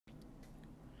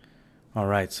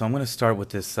Alright, so I'm going to start with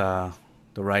this the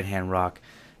right hand rock,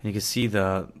 and you can see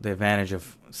the advantage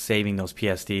of saving those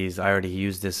PSDs. I already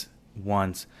used this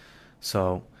once,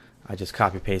 so I just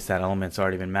copy paste that element. It's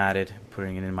already been matted,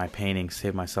 putting it in my painting,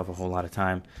 save myself a whole lot of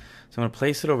time. So I'm going to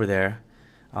place it over there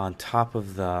on top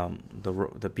of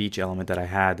the beach element that I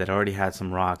had that already had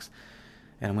some rocks,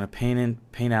 and I'm going to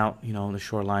paint out, the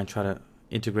shoreline, try to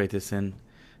integrate this in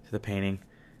to the painting.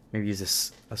 Maybe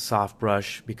use a soft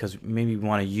brush, because maybe we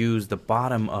want to use the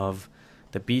bottom of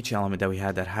the beach element that we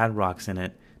had that had rocks in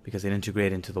it, because it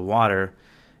integrated into the water,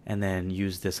 and then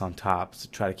use this on top to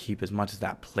try to keep as much of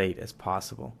that plate as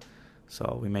possible.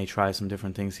 So we may try some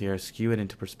different things here, skew it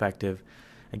into perspective.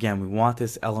 Again, we want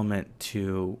this element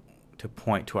to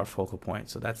point to our focal point.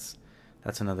 So that's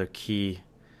another key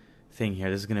thing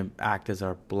here. This is going to act as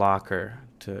our blocker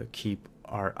to keep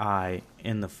our eye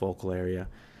in the focal area.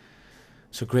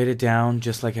 So grade it down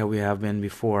just like how we have been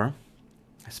before.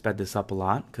 I sped this up a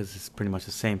lot because it's pretty much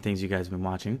the same things you guys have been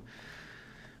watching.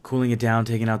 Cooling it down,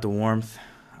 taking out the warmth,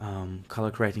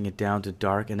 color correcting it down to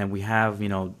dark, and then we have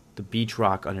the beach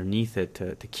rock underneath it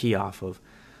to key off of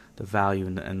the value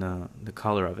and the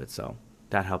color of it. So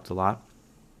that helped a lot.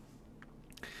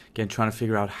 Again, trying to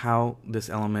figure out how this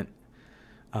element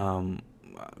comes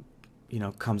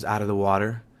out of the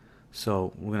water.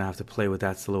 So we're gonna have to play with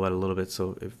that silhouette a little bit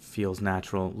so it feels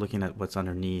natural. Looking at what's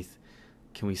underneath,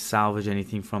 can we salvage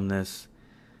anything from this?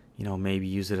 Maybe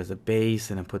use it as a base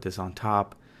and then put this on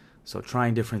top. So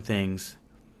trying different things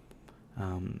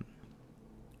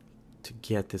to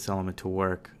get this element to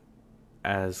work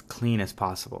as clean as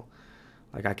possible.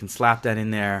 Like, I can slap that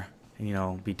in there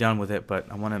and be done with it,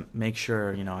 but I want to make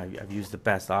sure I've used the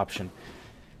best option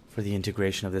for the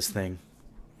integration of this thing.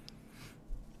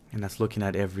 And that's looking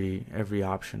at every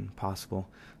option possible.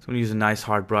 So I'm going to use a nice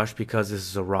hard brush because this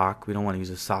is a rock. We don't want to use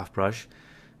a soft brush.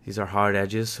 These are hard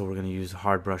edges, so we're going to use a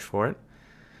hard brush for it.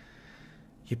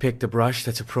 You pick the brush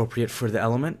that's appropriate for the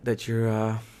element that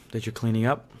you're cleaning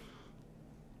up.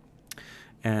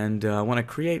 And I want to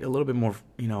create a little bit more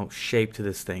shape to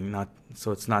this thing, not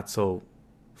so it's not so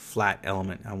flat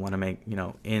element. I want to make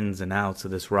ins and outs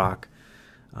of this rock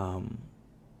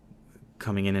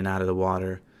coming in and out of the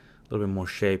water. A little bit more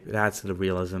shape. It adds to the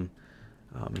realism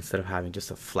instead of having just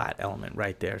a flat element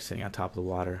right there sitting on top of the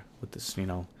water with this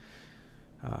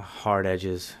hard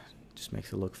edges. Just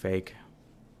makes it look fake.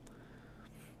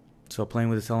 So playing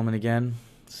with this element again,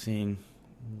 seeing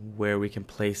where we can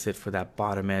place it for that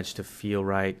bottom edge to feel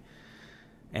right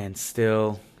and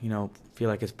still feel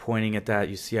like it's pointing at that.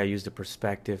 You see I used the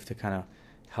perspective to kind of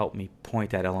help me point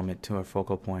that element to a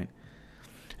focal point.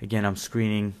 Again, I'm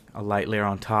screening a light layer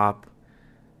on top,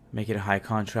 make it a high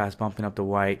contrast, bumping up the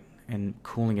white and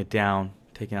cooling it down,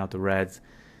 taking out the reds.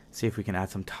 See if we can add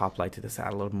some top light to this,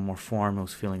 add a little bit more form. It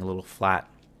was feeling a little flat.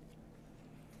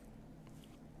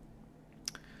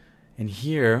 And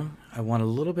here I want a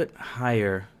little bit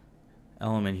higher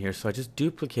element here, so I just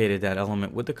duplicated that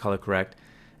element with the color correct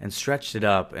and stretched it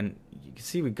up. And you can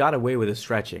see we got away with the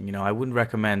stretching. I wouldn't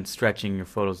recommend stretching your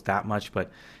photos that much,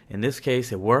 but in this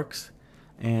case it works.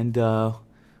 And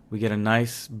we get a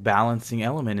nice balancing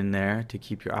element in there to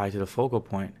keep your eye to the focal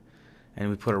point.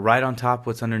 And we put it right on top of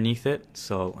what's underneath it.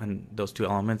 So, and those two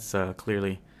elements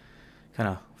clearly kind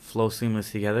of flow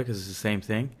seamlessly together because it's the same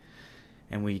thing.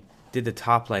 And we did the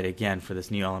top light again for this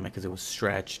new element because it was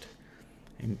stretched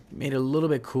and made it a little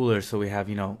bit cooler, so we have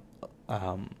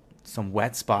some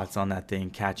wet spots on that thing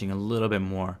catching a little bit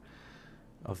more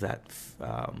of that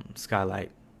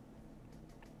skylight.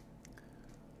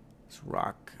 This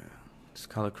rock, just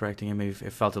color correcting it. Maybe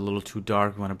it felt a little too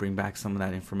dark. We want to bring back some of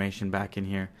that information back in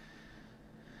here,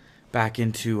 back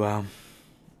into our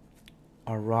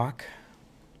rock.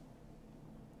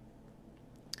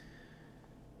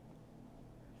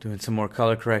 Doing some more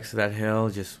color corrects to that hill,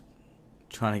 just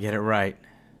trying to get it right.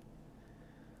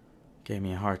 Gave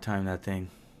me a hard time, that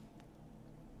thing.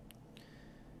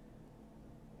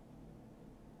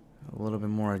 A little bit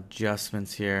more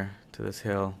adjustments here to this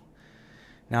hill.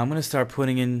 Now I'm going to start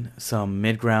putting in some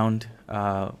mid-ground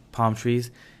palm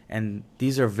trees, and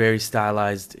these are very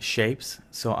stylized shapes,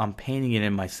 so I'm painting it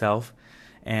in myself,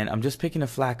 and I'm just picking a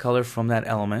flat color from that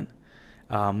element.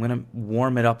 I'm going to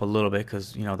warm it up a little bit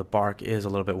because the bark is a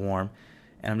little bit warm,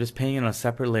 and I'm just painting it on a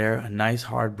separate layer, a nice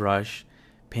hard brush,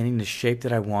 painting the shape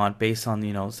that I want based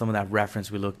on some of that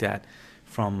reference we looked at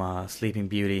from Sleeping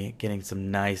Beauty, getting some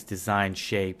nice design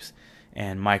shapes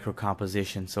and micro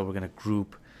composition. So we're going to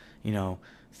group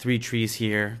 3 trees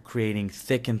here, creating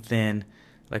thick and thin,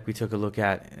 like we took a look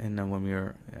at when we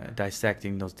were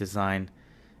dissecting those design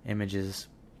images.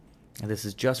 And this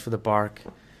is just for the bark.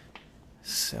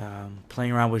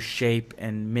 playing around with shape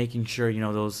and making sure, you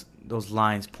know, those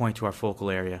lines point to our focal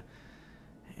area,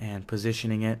 and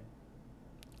positioning it.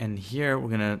 And here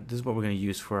this is what we're gonna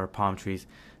use for our palm trees.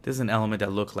 This is an element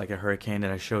that looked like a hurricane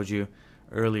that I showed you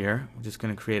earlier. We're just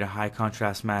gonna create a high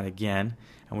contrast mat again,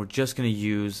 and we're just gonna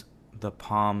use the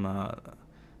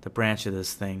the branch of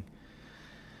this thing.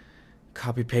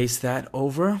 Copy paste that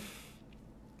over.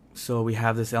 So we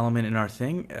have this element in our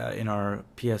thing, in our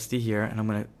PSD here, and I'm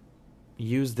gonna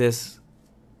use this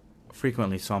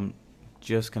frequently. So I'm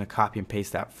just gonna copy and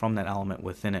paste that from that element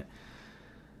within it,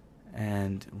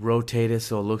 and rotate it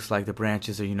so it looks like the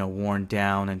branches are, you know, worn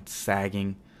down and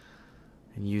sagging,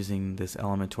 and using this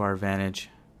element to our advantage.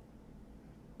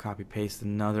 Copy paste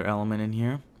another element in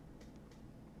here.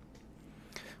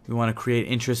 We want to create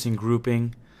interesting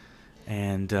grouping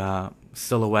and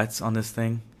silhouettes on this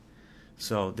thing.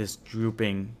 So this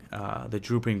drooping, the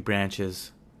drooping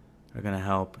branches are going to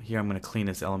help. Here I'm going to clean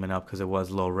this element up because it was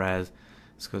low res.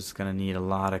 It's going to need a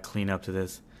lot of cleanup to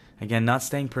this. Again, not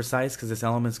staying precise because this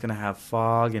element's going to have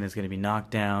fog and it's going to be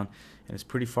knocked down, and it's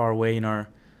pretty far away in our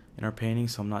painting,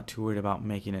 so I'm not too worried about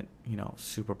making it, you know,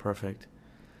 super perfect.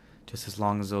 Just as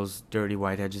long as those dirty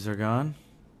white edges are gone,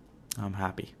 I'm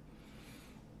happy.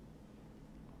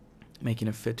 Making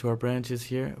it fit to our branches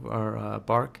here, our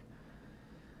bark.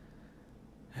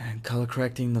 And color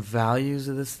correcting the values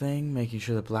of this thing, making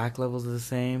sure the black levels are the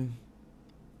same.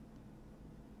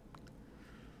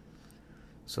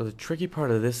 So the tricky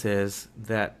part of this is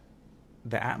that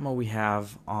the Atmo we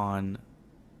have on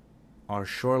our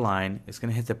shoreline is going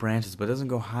to hit the branches, but it doesn't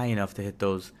go high enough to hit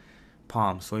those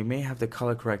palms. So we may have to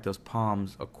color correct those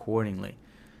palms accordingly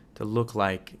to look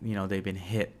like, you know, they've been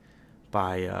hit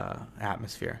by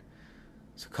atmosphere.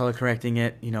 So color correcting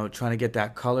it, you know, trying to get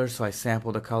that color. So I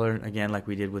sampled the color again, like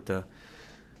we did with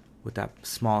that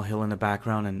small hill in the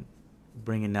background, and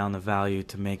bringing down the value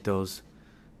to make those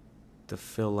the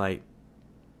fill light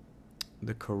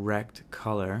the correct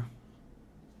color.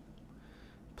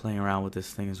 Playing around with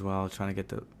this thing as well, trying to get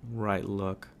the right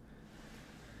look.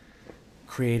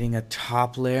 Creating a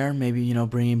top layer, maybe, you know,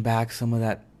 bringing back some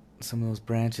of those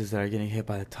branches that are getting hit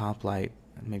by the top light,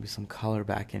 and maybe some color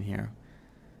back in here.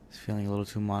 It's feeling a little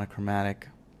too monochromatic.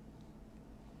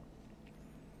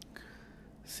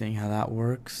 Seeing how that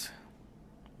works.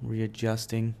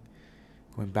 Readjusting,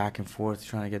 going back and forth,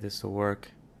 trying to get this to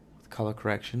work with color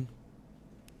correction.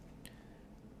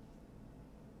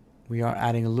 We are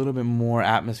adding a little bit more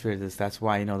atmosphere to this. That's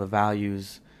why, you know, the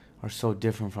values are so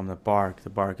different from the bark. The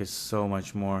bark is so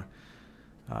much more,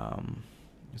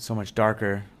 so much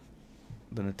darker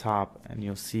than the top, and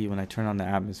you'll see when I turn on the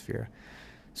atmosphere.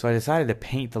 So I decided to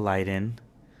paint the light in.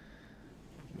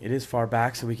 It is far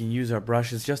back, so we can use our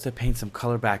brushes just to paint some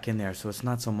color back in there, so it's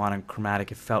not so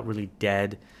monochromatic. It felt really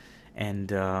dead, and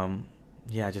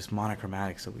yeah, just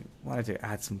monochromatic. So we wanted to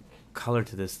add some color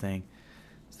to this thing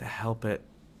to help it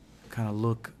kind of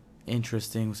look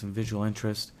interesting, with some visual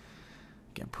interest.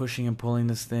 Again, pushing and pulling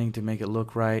this thing to make it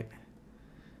look right.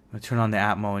 I'm gonna turn on the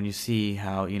Atmo, and you see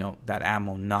how, you know, that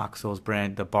Atmo knocks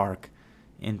the bark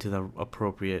into the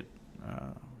appropriate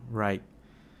right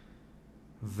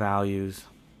values.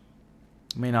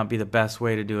 It may not be the best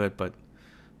way to do it, but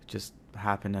it just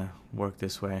happened to work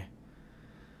this way.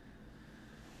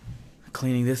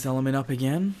 Cleaning this element up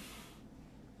again.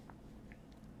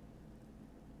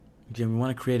 Again, we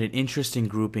want to create an interesting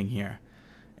grouping here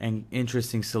and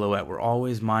interesting silhouette. We're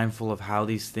always mindful of how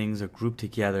these things are grouped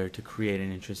together to create an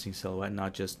interesting silhouette,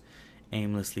 not just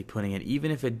aimlessly putting it.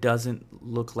 Even if it doesn't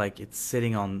look like it's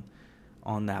sitting on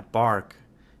that bark,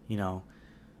 you know,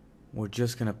 we're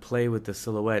just gonna play with the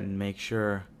silhouette and make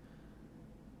sure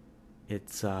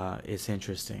it's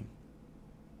interesting.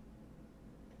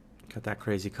 Got that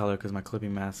crazy color because my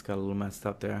clipping mask got a little messed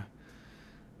up there.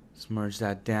 Just merge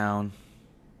that down.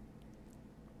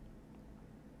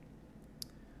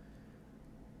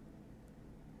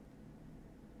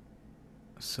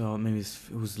 So maybe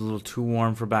it was a little too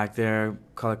warm for back there.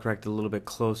 Color correct a little bit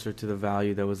closer to the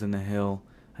value that was in the hill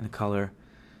and the color.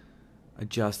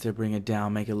 Adjust it, bring it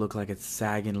down, make it look like it's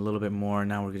sagging a little bit more.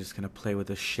 Now we're just going to play with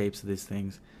the shapes of these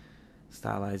things.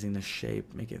 Stylizing the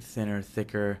shape, make it thinner,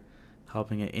 thicker,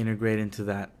 helping it integrate into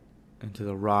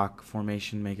the rock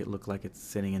formation, make it look like it's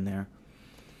sitting in there.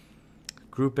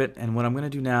 Group it, and what I'm going to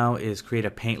do now is create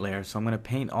a paint layer. So I'm going to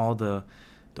paint all the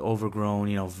overgrown,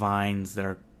 you know, vines that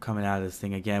are coming out of this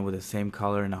thing again with the same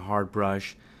color and a hard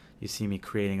brush. You see me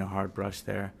creating a hard brush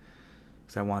there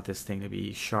because I want this thing to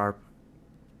be sharp.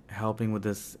 Helping with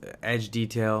this edge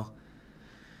detail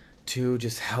too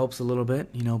just helps a little bit,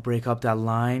 you know, break up that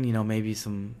line, you know, maybe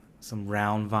some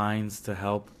round vines to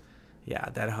help yeah,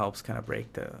 that helps kind of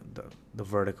break the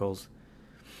verticals.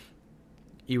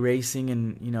 Erasing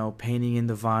and, painting in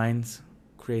the vines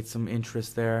creates some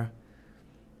interest there.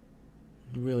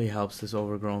 It really helps this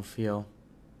overgrown feel.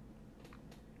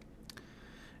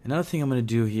 Another thing I'm going to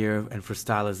do here, and for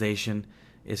stylization,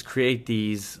 is create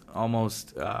these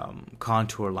almost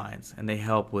contour lines, and they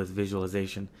help with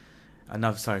visualization.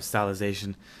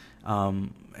 Stylization.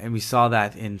 And we saw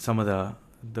that in some of the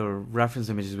reference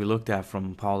images we looked at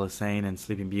from Paula Sane and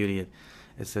Sleeping Beauty.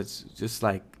 It's just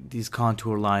like these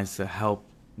contour lines to help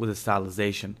with the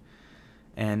stylization.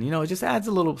 And, it just adds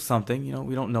a little something.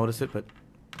 We don't notice it, but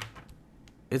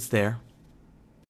it's there.